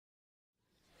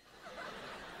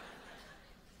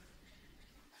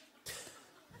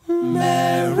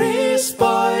Mary's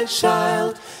boy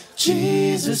child,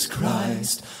 Jesus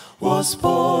Christ, was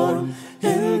born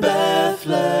in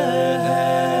Bethlehem.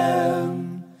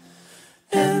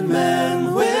 And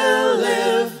man will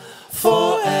live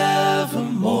forevermore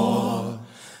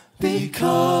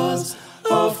because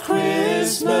of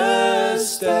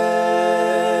Christmas Day.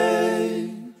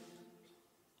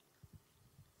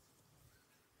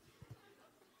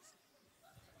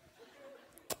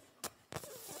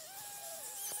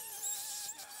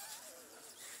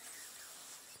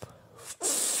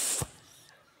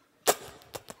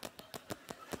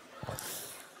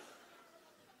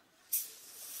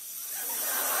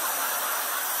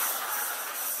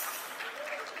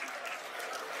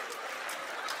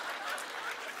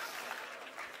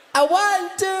 A 1,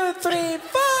 2, 3,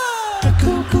 4.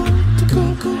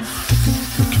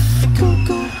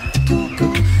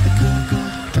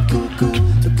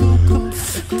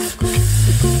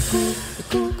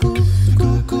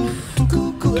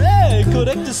 Ey,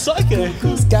 korrektes Zeug, ey.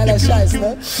 Das ist geiler Scheiß,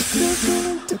 ne?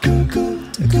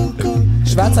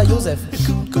 Schwarzer Josef.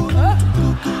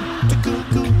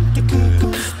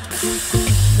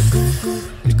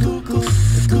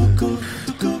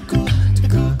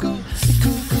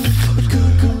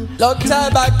 Long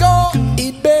time ago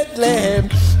in Bethlehem,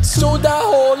 so the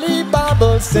Holy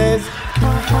Bible says,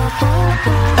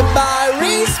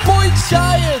 Mary's boy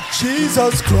child,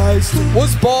 Jesus Christ,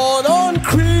 was born on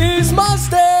Christmas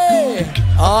Day.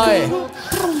 Aye.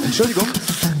 Entschuldigung.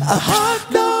 I heard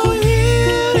now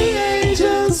hear the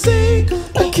angels sing,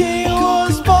 the King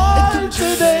was born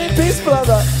today. Peace,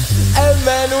 brother. And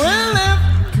man will live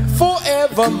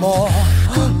forevermore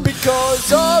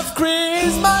because of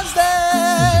Christmas Day.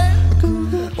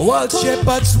 While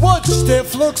shepherds watch their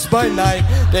flocks by night,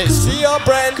 they see a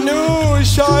brand new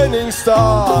shining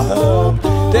star.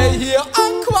 They hear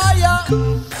a choir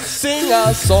sing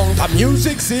a song. The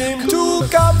music seems to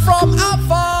come from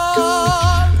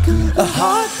afar. A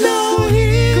heart now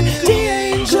hear the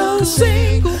angels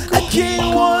sing, a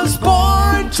king was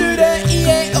born today.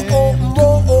 Yeah, oh,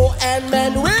 oh, oh, and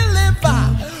man will live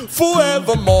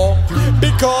forevermore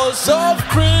because of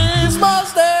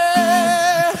Christmas Day.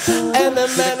 And the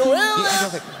man will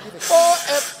live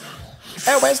forever.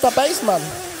 Hey, where's the bassman?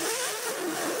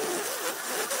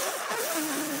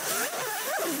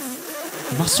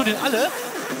 Machst du den alle?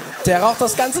 Der raucht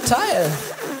das ganze Teil.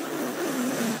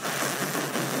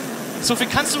 So viel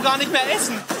kannst du gar nicht mehr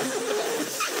essen.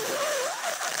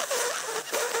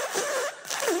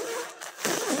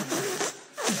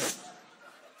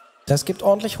 Das gibt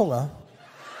ordentlich Hunger.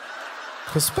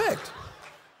 Respekt.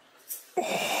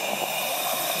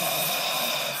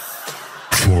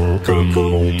 For a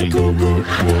moment the world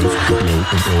was broken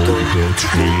and all the dead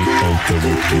straight out of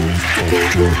the trees of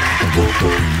war. And what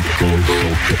the people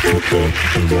shout to put that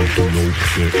they want to know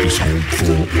there is hope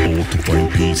for all to find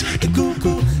peace.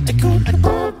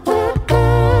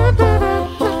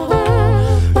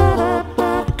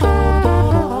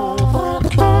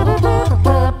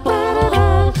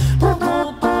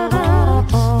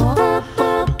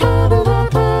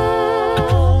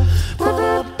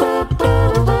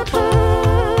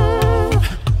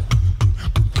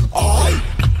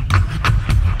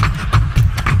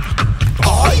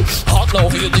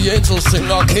 The angels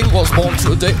sing, our King was born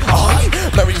today. Aye,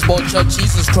 Mary's born child,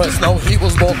 Jesus Christ, now he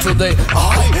was born today.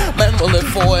 Aye, man will live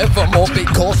forevermore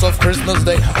because of Christmas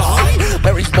Day. Aye,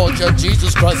 Mary's born child,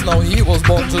 Jesus Christ, now he was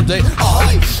born today.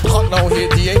 Aye, hark now hear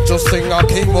the angels sing, our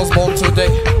King was born today.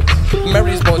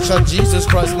 Mary's born child, Jesus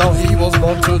Christ, now he was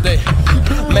born today.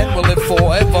 Man will live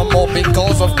forevermore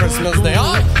because of Christmas Day.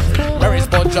 Aye, Mary's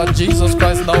born child, Jesus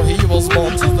Christ, now he was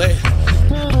born today.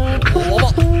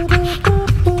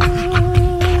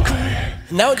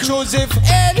 Now Joseph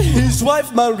and his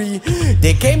wife Mary,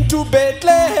 they came to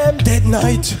Bethlehem that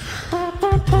night.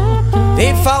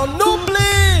 They found no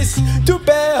place to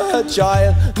bear a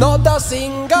child, not a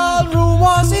single room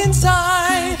was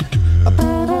inside.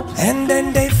 And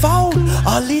then they found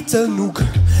a little nook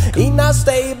in a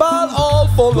stable all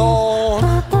forlorn.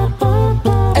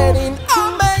 And in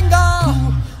a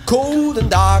manger, cold and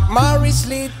dark, Mary's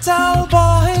little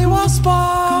boy was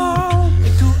born.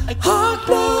 Hark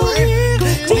now hear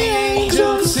the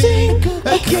angels sing,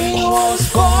 a king was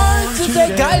born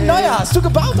today. Geil, Neujahr, hast du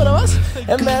gebaut oder was?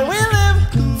 And man will live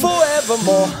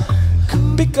forevermore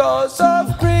because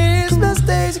of Christmas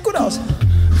Day. Sieht gut aus.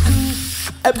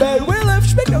 And man will live,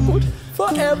 schmeckt auch gut,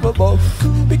 forevermore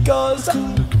because of...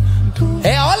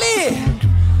 Hey Olli!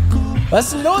 Was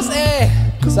ist denn los, ey?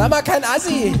 Sag mal kein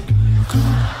Assi.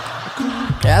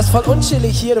 Ja, ist voll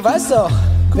unchillig hier, du weißt doch.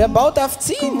 Wer baut, darf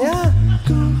ziehen, ja.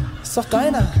 Ist doch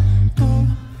deiner.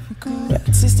 Ja.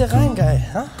 Ziehst du rein, geil.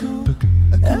 Ha?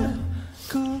 Ja?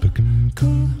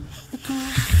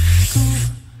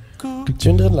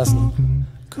 Schön drin lassen.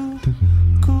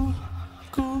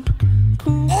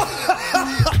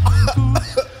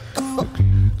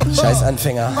 Scheiß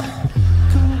Anfänger.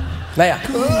 Naja.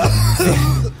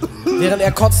 Während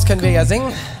er kotzt, können wir ja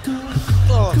singen.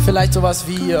 Vielleicht sowas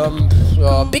wie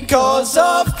Because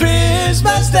of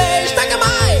Christmas Day. Steig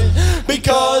mal ein!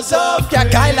 Because of... Ja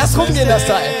geil, lass rumgehen das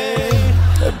Teil.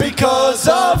 Because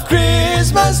of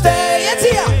Christmas Day. Jetzt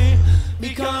hier!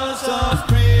 Because of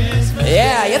Christmas Day.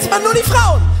 Yeah, jetzt mal nur die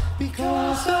Frauen.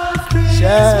 Because of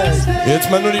Christmas Day. Jetzt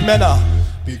mal nur die Männer.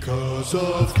 Because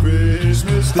of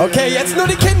Christmas Day. Okay, jetzt nur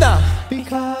die Kinder.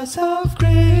 Because of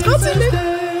Christmas Trotzdem nicht. Day.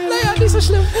 Naja, nicht so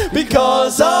schlimm.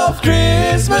 Because of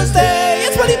Christmas Day.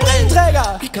 Jetzt mal die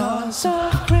Brillenträger. Because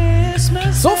of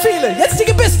Christmas So viele. Jetzt die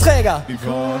Gebissträger.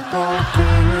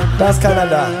 Da ist keiner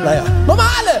da. Naja. Nochmal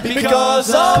alle.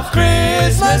 Because of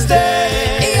Christmas Day.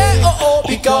 Yeah, oh oh.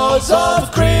 Because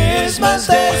of Christmas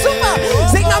Day. Super.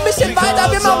 Sing noch ein bisschen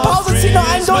weiter. Wir machen Pause, ziehen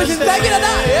noch einen durch. Wir sind gleich wieder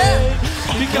da. Yeah.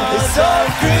 Because of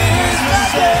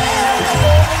Christmas Day.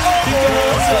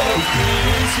 Because of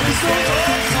Christmas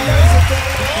Day.